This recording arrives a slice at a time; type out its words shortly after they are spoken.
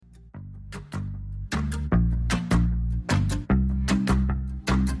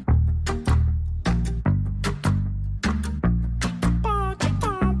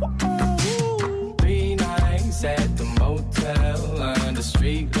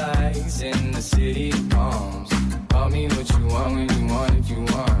lights in the city of palms. Call me what you want when you want if you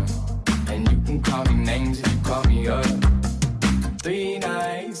want. And you can call me names if you call me up. 3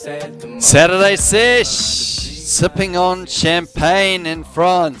 nights at the Saturday Sesh, sipping on champagne in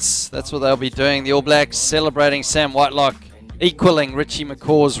France. That's what they'll be doing. The All Blacks celebrating Sam Whitelock, equaling Richie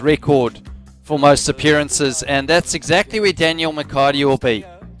McCaw's record for most appearances. And that's exactly where Daniel McCarty will be.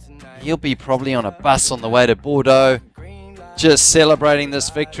 He'll be probably on a bus on the way to Bordeaux, just celebrating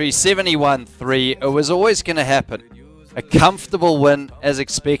this victory. 71-3. It was always going to happen. A comfortable win, as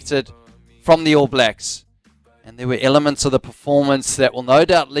expected, from the All Blacks. And there were elements of the performance that will no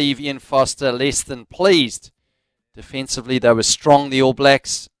doubt leave Ian Foster less than pleased. Defensively, they were strong, the All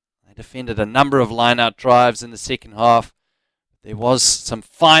Blacks. They defended a number of line-out drives in the second half. There was some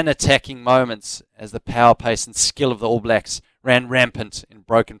fine attacking moments as the power, pace and skill of the All Blacks ran rampant in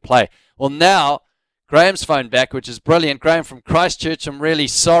broken play. Well, now, Graham's phoned back, which is brilliant. Graham from Christchurch, I'm really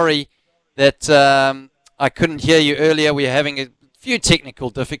sorry that I couldn't hear you earlier. We were having a few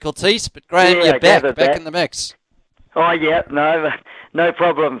technical difficulties, but Graham, you're back in the mix. Oh, yeah, no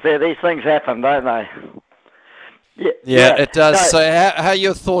problems there. These things happen, don't they? Yeah, it does. No. So how are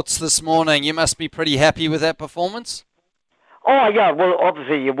your thoughts this morning? You must be pretty happy with that performance? Oh, yeah, well,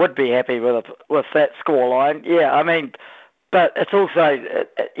 obviously you would be happy with that scoreline. Yeah, I mean, but it's also,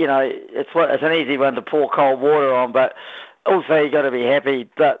 it's an easy one to pour cold water on, but also you got to be happy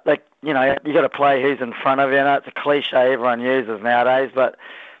that, you got to play who's in front of you. I know it's a cliche everyone uses nowadays, but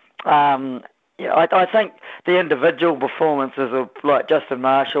I think the individual performances of, like Justin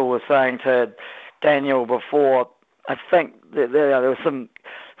Marshall was saying to Daniel before, I think there were some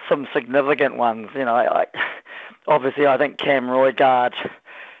significant ones. Obviously I think Cam Roigard,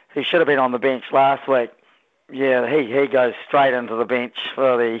 he should have been on the bench last week. Yeah, he goes straight into the bench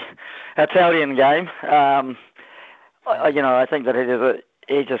for the Italian game. I think that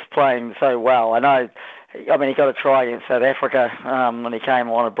he's just playing so well. He got a try against South Africa when he came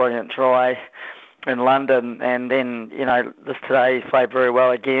on, a brilliant try in London, and then this today he's played very well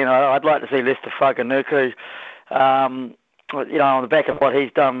again. I'd like to see Lester Whakanuku, on the back of what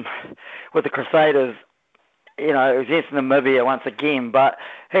he's done with the Crusaders. It was against Namibia once again, but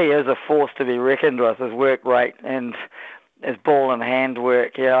he is a force to be reckoned with. His work rate and his ball and hand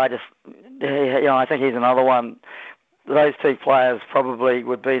work. I think he's another one. Those two players probably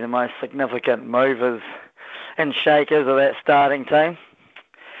would be the most significant movers and shakers of that starting team.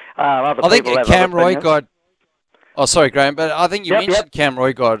 I think Cam Roigard. Oh, sorry, Graham, but I think you mentioned Cam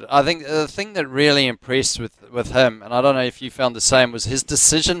Roigard. I think the thing that really impressed with him, and I don't know if you found the same, was his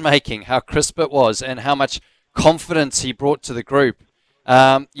decision making, how crisp it was, and how much confidence he brought to the group.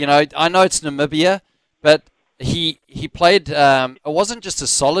 I know it's Namibia, but he played. It wasn't just a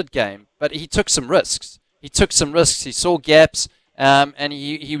solid game, but he took some risks. He saw gaps, and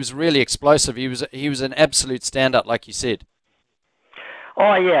he was really explosive. He was an absolute standout, like you said.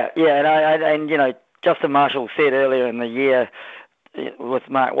 Oh yeah, and Justin Marshall said earlier in the year with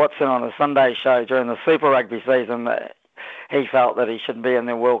Mark Watson on a Sunday show during the Super Rugby season that he felt that he shouldn't be in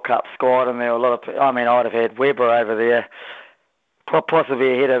the World Cup squad, and there were a lot of. I'd have had Weber over there,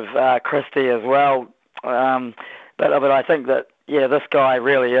 possibly ahead of Christie as well. But I think that this guy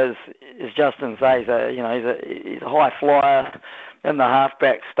really is Justin says. He's a high flyer in the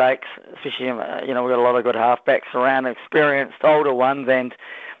halfback stakes, especially we've got a lot of good halfbacks around, experienced older ones and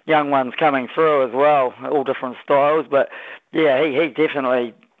young ones coming through as well, all different styles. But he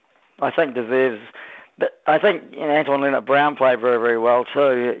definitely, I think, deserves. But I think Anton Leonard-Brown played very, very well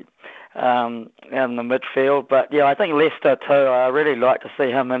too in the midfield. But I think Lester too. I really like to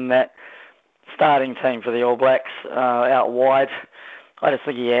see him in that starting team for the All Blacks out wide. I just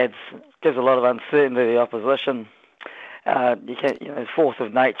think he gives a lot of uncertainty to the opposition. Force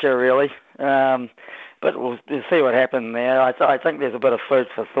of nature really. But we'll see what happens there. I think there's a bit of food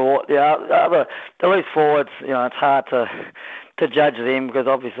for thought. The loose forwards, it's hard to judge them because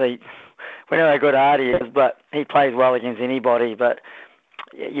obviously we know how good Artie is, but he plays well against anybody. But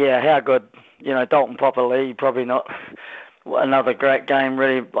how good, Dalton Papali'i, probably not another great game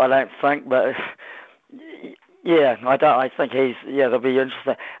really, I don't think, but I think they'll be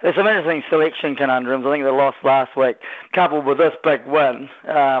interesting. There's some interesting selection conundrums. I think they lost last week, coupled with this big win.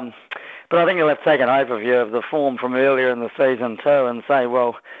 But I think they'll have to take an overview of the form from earlier in the season too and say,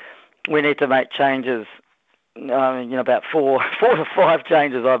 well, we need to make changes. About four to five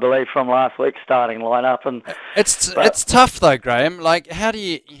changes, I believe, from last week's starting lineup. And it's tough though, Graham. Like, how do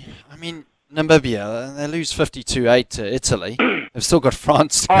you? Namibia, they lose 52-8 to Italy. They've still got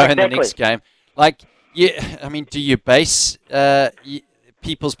France to go in the next game. Like, do you base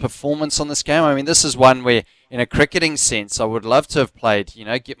people's performance on this game? I mean, this is one where in a cricketing sense, I would love to have played,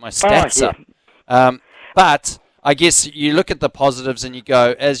 get my stats up. But I guess you look at the positives and you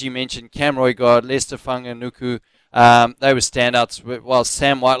go, as you mentioned, Cam Roigard, Lester Whanganuku, they were standouts, while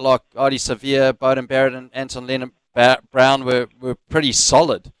Sam Whitelock, Adi Savia, Beauden Barrett and Anton Leonard-Brown were pretty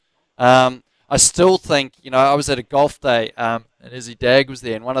solid. I still think, I was at a golf day and Izzy Dag was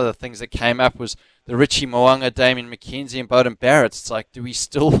there, and one of the things that came up was the Richie Mo'unga, Damien McKenzie and Beauden Barrett. It's like, do we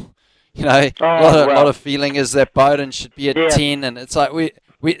still, a lot of feeling is that Beauden should be at 10, and it's like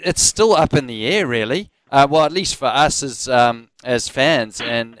it's still up in the air, really. Well, at least for us as fans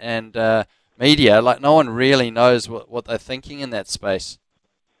and media, like no one really knows what they're thinking in that space.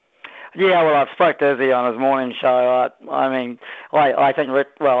 Yeah, well, I've spoke to Izzy on his morning show. I think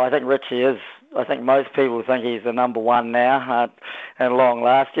Richie is. I think most people think he's the number one now, at long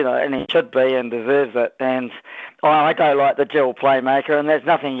last, and he should be and deserves it. And I don't like the dual playmaker, and there's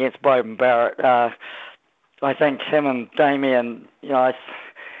nothing against Beauden Barrett. I think him and Damien,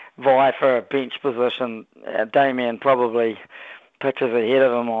 vie for a bench position. Damien probably pitches ahead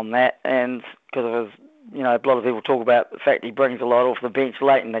of him on that, and because of his, a lot of people talk about the fact he brings a lot off the bench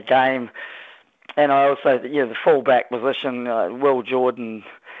late in the game. And I also, the full-back position, Will Jordan,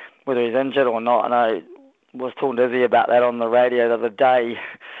 whether he's injured or not, and I was talking to Izzy about that on the radio the other day,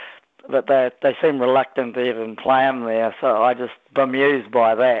 but they seem reluctant to even play him there, so I just bemused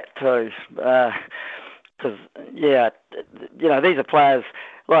by that too. Because, these are players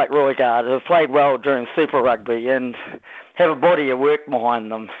like Roigard who have played well during Super Rugby and have a body of work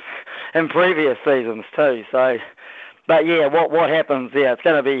behind them in previous seasons too. So, but what happens? It's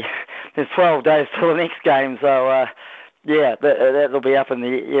going to be, there's 12 days till the next game, so that'll be up in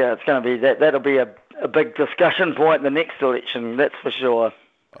the, it's going to be, that'll be a big discussion point in the next election, that's for sure.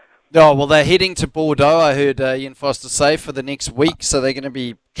 Oh, well, they're heading to Bordeaux, I heard Ian Foster say, for the next week, so they're going to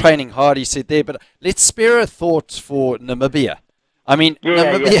be training hard, he said there. But let's spare a thought for Namibia. I mean,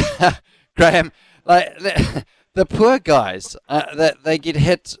 Namibia, Graham, the poor guys, they get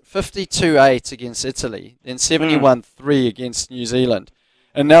hit 52-8 against Italy, then 71-3 against New Zealand.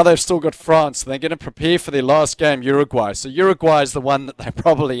 And now they've still got France. They're going to prepare for their last game, Uruguay. So Uruguay is the one that they're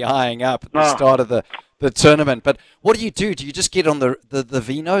probably eyeing up at the start of the tournament. But what do? Do you just get on the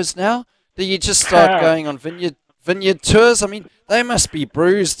Vinos now? Do you just start going on vineyard tours? I mean, they must be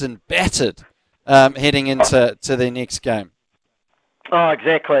bruised and battered heading into their next game. Oh,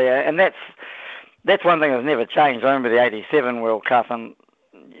 exactly. And that's one thing that's never changed. I remember the 87 World Cup, and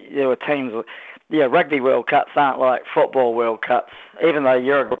there were teams... Rugby World Cups aren't like football World Cups, even though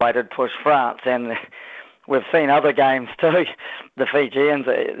Uruguay did push France, and we've seen other games too. The Fijians,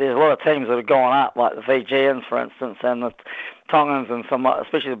 there's a lot of teams that have gone up, like the Fijians, for instance, and the Tongans, and some,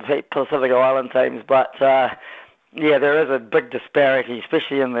 especially the Pacific Island teams. But there is a big disparity,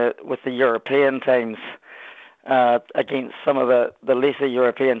 especially with the European teams against some of the lesser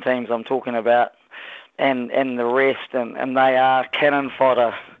European teams I'm talking about, and the rest, and they are cannon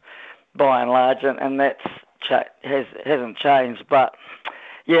fodder by and large, and that's hasn't changed. But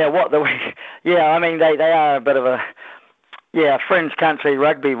they are a bit of a fringe country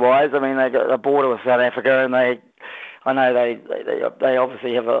rugby wise. I mean, they got a border with South Africa, and they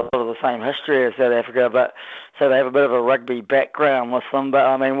obviously have a lot of the same history as South Africa, but so they have a bit of a rugby background with them. But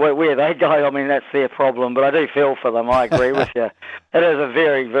I mean, where they go, I mean, that's their problem. But I do feel for them. I agree with you. It is a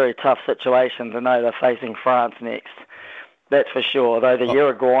very, very tough situation to know they're facing France next. That's for sure. Though the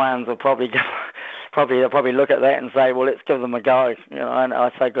Uruguayans will probably look at that and say, well, let's give them a go. And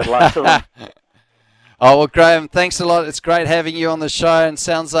I say good luck to them. Oh, well, Graham, thanks a lot. It's great having you on the show, and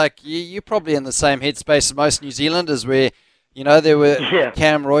sounds like you're probably in the same headspace as most New Zealanders, where, there were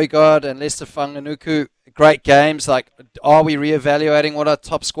Cam Roigard and Lester Whanganuku, great games. Like, are we reevaluating what our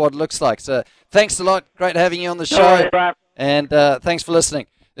top squad looks like? So thanks a lot. Great having you on the show. And thanks for listening.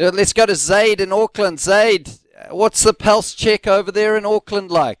 Let's go to Zaid in Auckland. Zaid, what's the pulse check over there in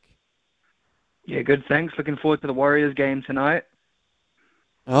Auckland like? Yeah, good, thanks. Looking forward to the Warriors game tonight.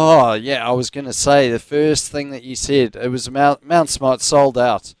 Oh, yeah, I was going to say, the first thing that you said, it was Mount Smart sold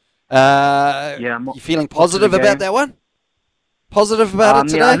out. You feeling positive about that one? Positive about it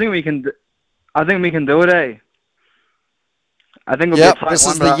today? Yeah, I think we can do it, eh? I think it'll be a tight this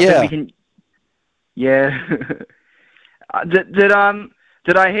one, is the year. Yeah.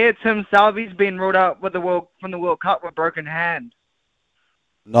 Did I hear Tim Southee's been ruled out from the World Cup with a broken hand?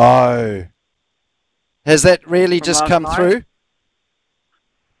 No. Has that really just come through?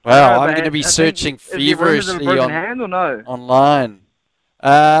 Wow, I'm going to be searching feverishly hand or no? online.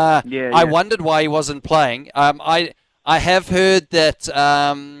 I wondered why he wasn't playing. I have heard that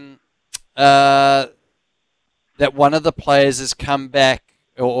that one of the players has come back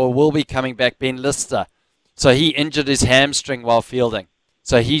or will be coming back, Ben Lister. So he injured his hamstring while fielding.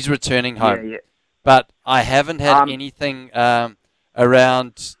 So he's returning home. Yeah. But I haven't had anything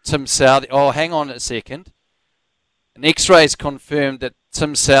around Tim Southee. Oh, hang on a second. An X-ray's confirmed that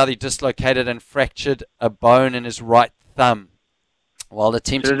Tim Southee dislocated and fractured a bone in his right thumb while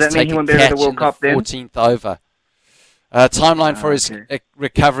attempting to take a catch in the 14th over. Timeline for his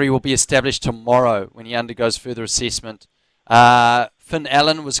recovery will be established tomorrow when he undergoes further assessment. Finn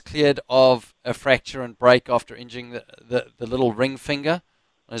Allen was cleared of a fracture and break after injuring the little ring finger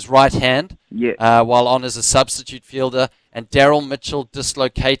on his right hand while on as a substitute fielder. And Daryl Mitchell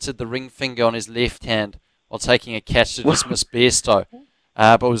dislocated the ring finger on his left hand while taking a catch to dismiss Bairstow,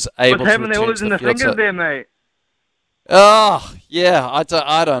 but was able to return to the field. Fingers there, mate? Oh, yeah,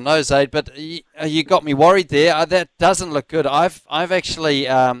 I don't know, Zaid, but you got me worried there. That doesn't look good. I've actually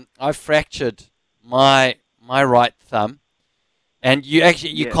I've fractured my right thumb, and you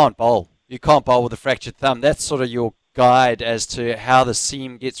can't bowl. You can't bowl with a fractured thumb. That's sort of your guide as to how the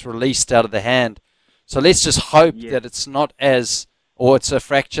seam gets released out of the hand. So let's just hope that it's not or it's a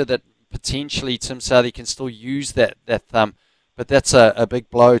fracture that potentially Tim Southee can still use that thumb. But that's a big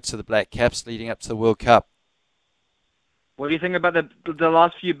blow to the Black Caps leading up to the World Cup. What do you think about the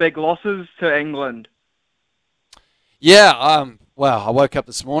last few big losses to England? Yeah, well, I woke up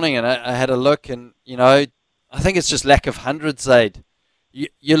this morning and I had a look, and I think it's just lack of hundreds, Zaid.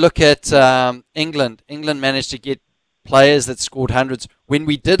 You look at England. England managed to get players that scored hundreds when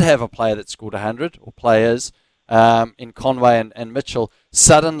we did have a player that scored 100, or players in Conway and Mitchell.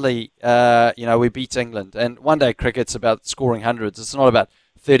 Suddenly, we beat England. And one-day cricket's about scoring hundreds. It's not about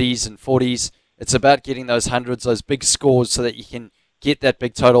 30s and 40s. It's about getting those hundreds, those big scores, so that you can get that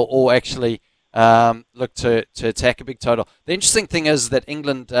big total or actually look to attack a big total. The interesting thing is that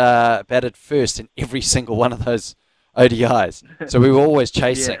England batted first in every single one of those ODIs. So we were always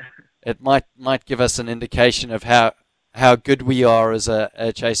chasing. Yeah. It might give us an indication of how good we are as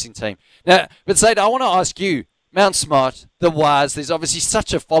a chasing team. Now, but Zaid, I want to ask you, Mount Smart, the Waz, there's obviously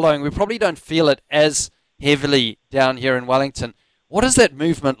such a following. We probably don't feel it as heavily down here in Wellington. What is that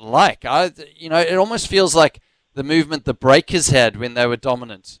movement like? It almost feels like the movement the Breakers had when they were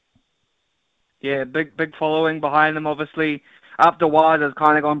dominant. Yeah, big following behind them. Obviously, After Waz has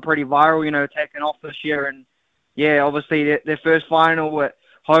kind of gone pretty viral, taking off this year. And yeah, obviously their first final at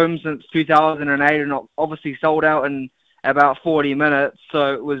home since 2008, and obviously sold out in about 40 minutes.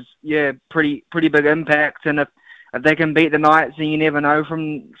 So it was pretty big impact. And if they can beat the Knights, then you never know.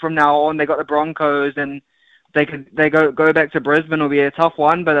 From now on, they got the Broncos, and they go back to Brisbane. Will be a tough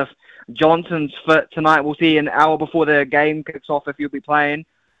one, but if Johnson's fit tonight, we'll see an hour before the game kicks off if he'll be playing.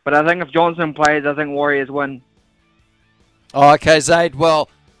 But I think if Johnson plays, I think Warriors win. Oh, okay, Zaid. Well,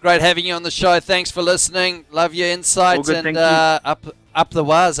 great having you on the show. Thanks for listening. Love your insights. Good, and up the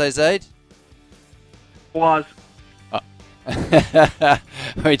Waz, Zaid? Waz. Oh.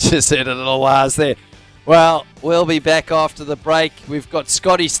 We just had a little Waz there. Well, we'll be back after the break. We've got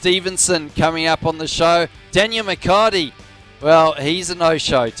Scotty Stevenson coming up on the show. Daniel McCarty, well, he's a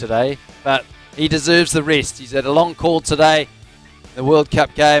no-show today, but he deserves the rest. He's had a long call today, the World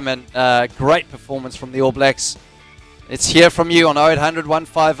Cup game, and great performance from the All Blacks. Let's hear from you on 0800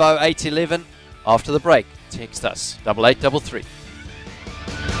 150 811 after the break. Text us, 8833.